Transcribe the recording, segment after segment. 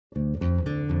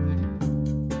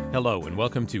Hello and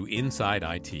welcome to Inside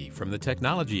IT from the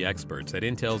technology experts at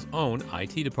Intel's own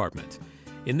IT department.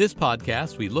 In this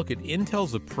podcast, we look at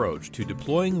Intel's approach to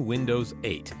deploying Windows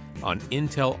 8 on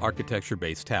Intel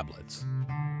ArchitectureBased tablets.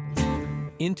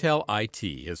 Intel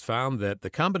IT has found that the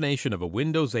combination of a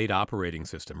Windows 8 operating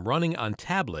system running on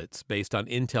tablets based on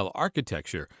Intel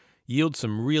architecture yields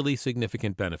some really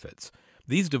significant benefits.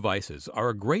 These devices are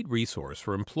a great resource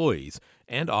for employees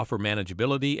and offer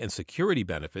manageability and security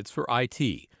benefits for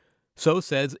IT. So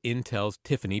says Intel's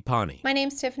Tiffany Pany. My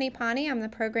name's Tiffany Pany. I'm the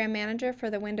program manager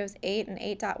for the Windows 8 and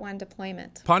 8.1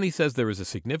 deployment. Pany says there is a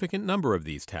significant number of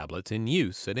these tablets in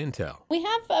use at Intel. We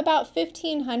have about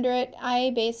 1,500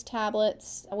 IA-based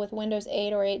tablets with Windows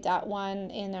 8 or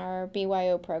 8.1 in our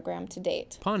BYO program to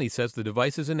date. Pany says the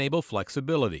devices enable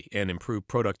flexibility and improve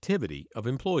productivity of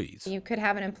employees. You could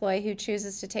have an employee who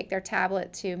chooses to take their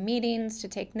tablet to meetings to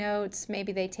take notes.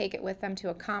 Maybe they take it with them to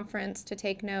a conference to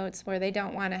take notes where they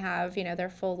don't want to have their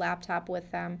full laptop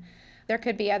with them. There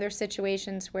could be other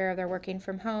situations where they're working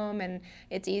from home and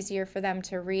it's easier for them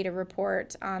to read a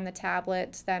report on the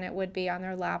tablet than it would be on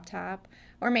their laptop.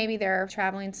 Or maybe they're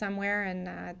traveling somewhere and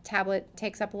a tablet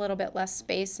takes up a little bit less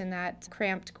space in that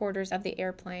cramped quarters of the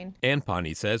airplane. And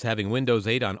Pany says having Windows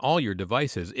 8 on all your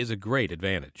devices is a great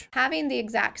advantage. Having the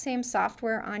exact same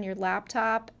software on your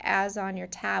laptop as on your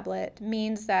tablet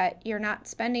means that you're not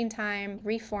spending time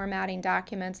reformatting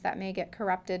documents that may get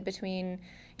corrupted between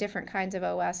different kinds of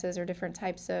OSs or different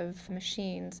types of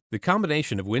machines. The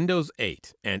combination of Windows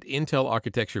 8 and Intel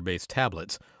architecture-based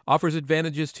tablets offers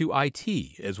advantages to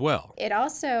IT as well. It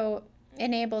also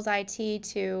enables IT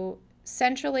to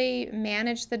centrally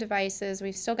manage the devices.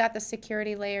 We've still got the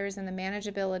security layers and the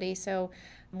manageability, so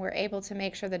we're able to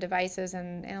make sure the devices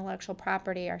and intellectual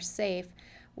property are safe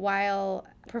while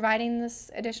providing this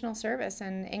additional service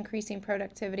and increasing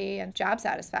productivity and job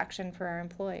satisfaction for our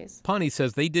employees. Pany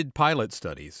says they did pilot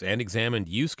studies and examined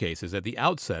use cases at the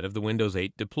outset of the Windows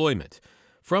 8 deployment.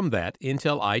 From that,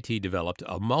 Intel IT developed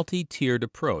a multi-tiered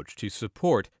approach to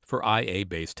support for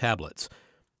IA-based tablets.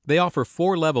 They offer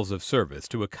 4 levels of service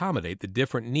to accommodate the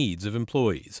different needs of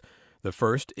employees. The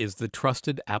first is the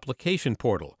Trusted Application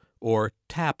Portal, or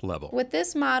TAP level. With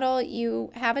this model, you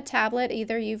have a tablet.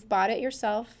 Either you've bought it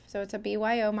yourself, so it's a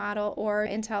BYO model, or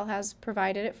Intel has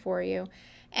provided it for you.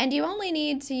 And you only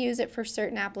need to use it for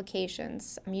certain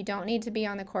applications. You don't need to be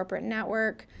on the corporate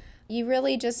network. You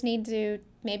really just need to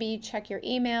maybe check your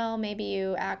email, maybe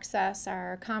you access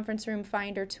our conference room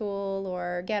finder tool,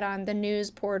 or get on the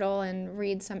news portal and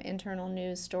read some internal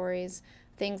news stories.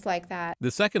 Things like that. The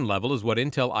second level is what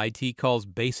Intel IT calls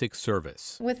basic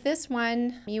service. With this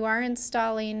one, you are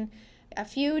installing a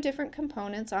few different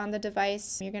components on the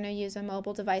device. You're going to use a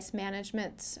mobile device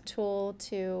management tool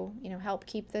to, help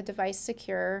keep the device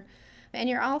secure. And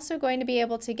you're also going to be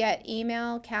able to get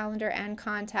email, calendar, and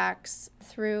contacts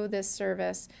through this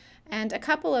service, and a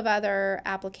couple of other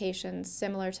applications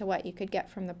similar to what you could get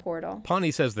from the portal.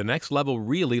 Pany says the next level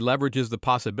really leverages the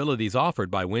possibilities offered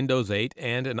by Windows 8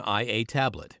 and an IA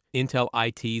tablet, Intel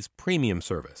IT's premium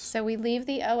service. So we leave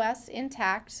the OS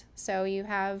intact, so you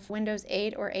have Windows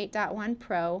 8 or 8.1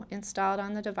 Pro installed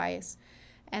on the device,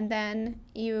 and then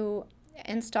you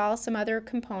install some other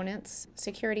components,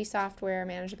 security software,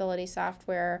 manageability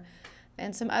software,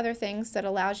 and some other things that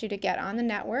allows you to get on the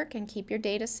network and keep your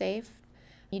data safe.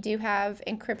 You do have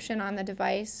encryption on the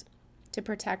device to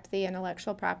protect the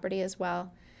intellectual property as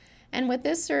well. And with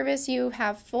this service, you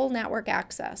have full network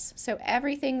access. So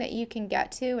everything that you can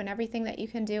get to and everything that you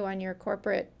can do on your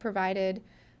corporate provided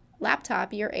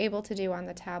laptop, you're able to do on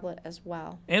the tablet as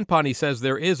well. And Pany says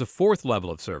there is a 4th level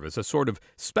of service, a sort of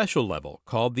special level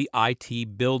called the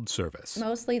IT build service.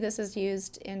 Mostly this is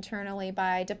used internally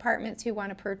by departments who want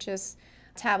to purchase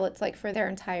tablets like for their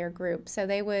entire group. So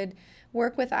they would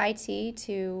work with IT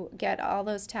to get all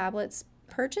those tablets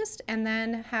purchased and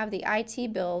then have the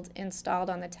IT build installed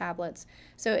on the tablets.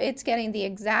 So it's getting the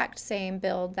exact same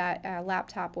build that a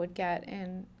laptop would get,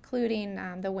 including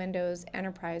the Windows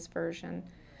Enterprise version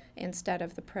instead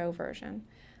of the Pro version.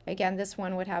 Again, this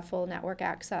one would have full network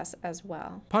access as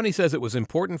well. Pany says it was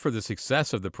important for the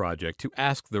success of the project to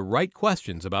ask the right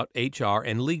questions about HR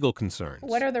and legal concerns.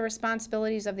 What are the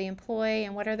responsibilities of the employee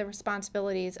and what are the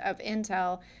responsibilities of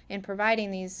Intel in providing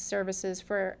these services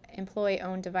for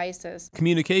employee-owned devices?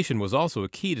 Communication was also a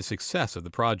key to success of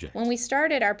the project. When we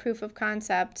started our proof of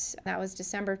concept, that was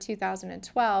December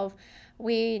 2012,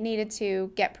 we needed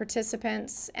to get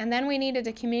participants, and then we needed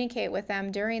to communicate with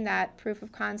them during that proof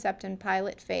of concept and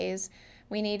pilot phase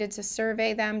We needed to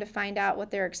survey them to find out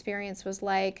what their experience was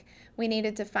like. We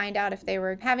needed to find out if they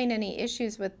were having any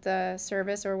issues with the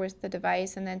service or with the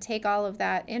device, and then take all of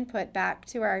that input back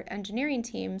to our engineering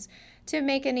teams to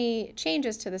make any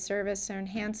changes to the service or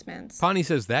enhancements. Pany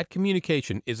says that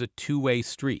communication is a two-way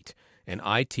street, and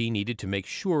IT needed to make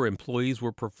sure employees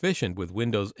were proficient with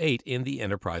Windows 8 in the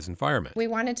enterprise environment. We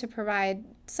wanted to provide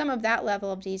some of that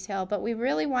level of detail, but we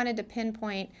really wanted to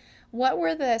pinpoint what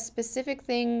were the specific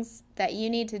things that you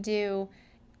need to do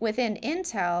within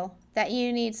Intel that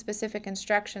you need specific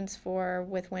instructions for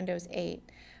with Windows 8.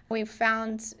 We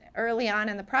found early on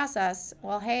in the process,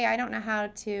 well, hey, I don't know how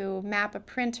to map a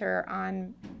printer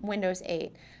on Windows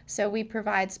 8. So we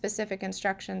provide specific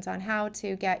instructions on how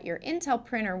to get your Intel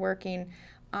printer working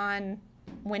on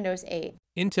Windows 8.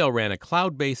 Intel ran a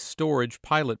cloud-based storage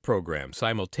pilot program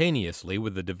simultaneously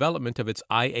with the development of its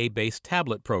IA-based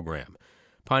tablet program.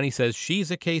 Pany says she's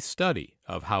a case study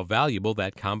of how valuable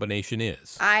that combination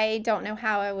is. I don't know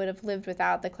how I would have lived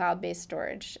without the cloud-based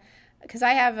storage, because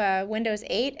I have a Windows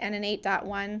 8 and an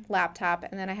 8.1 laptop,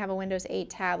 and then I have a Windows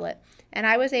 8 tablet. And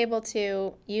I was able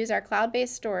to use our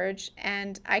cloud-based storage,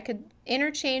 and I could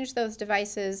interchange those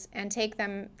devices and take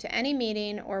them to any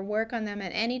meeting or work on them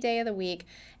at any day of the week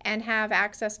and have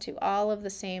access to all of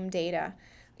the same data.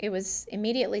 It was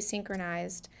immediately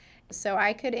synchronized. So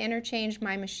I could interchange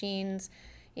my machines,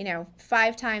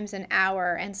 5 times an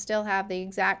hour and still have the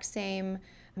exact same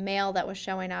mail that was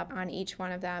showing up on each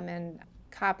one of them and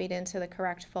copied into the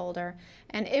correct folder.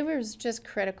 And it was just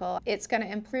critical. It's going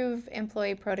to improve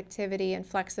employee productivity and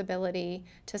flexibility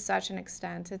to such an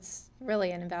extent. It's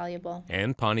really invaluable.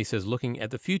 And Pany says looking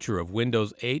at the future of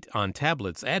Windows 8 on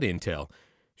tablets at Intel,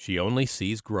 she only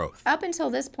sees growth. Up until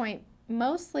this point,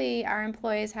 mostly our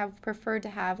employees have preferred to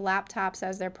have laptops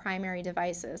as their primary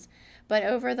devices. But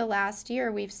over the last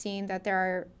year, we've seen that there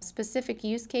are specific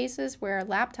use cases where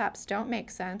laptops don't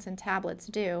make sense and tablets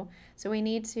do. So we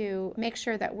need to make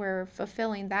sure that we're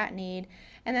fulfilling that need.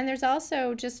 And then there's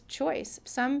also just choice.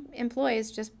 Some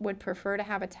employees just would prefer to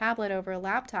have a tablet over a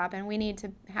laptop, and we need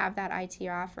to have that IT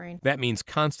offering. That means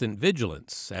constant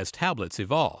vigilance as tablets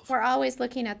evolve. We're always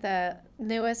looking at the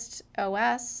newest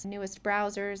OS, newest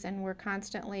browsers, and we're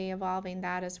constantly evolving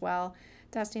that as well,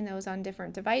 testing those on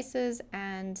different devices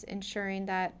and ensuring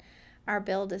that our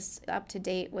build is up to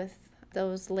date with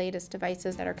those latest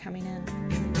devices that are coming in.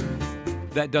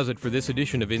 That does it for this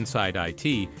edition of Inside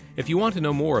IT. If you want to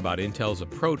know more about Intel's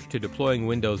approach to deploying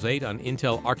Windows 8 on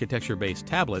Intel architecture-based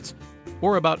tablets,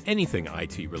 or about anything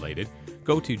IT related,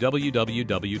 go to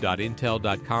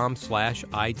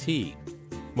www.intel.com/IT.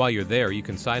 While you're there, you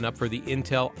can sign up for the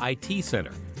Intel IT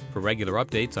Center for regular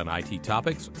updates on IT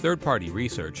topics, third-party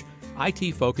research,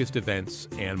 IT-focused events,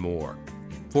 and more.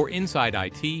 For Inside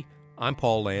IT, I'm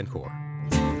Paul Landcore.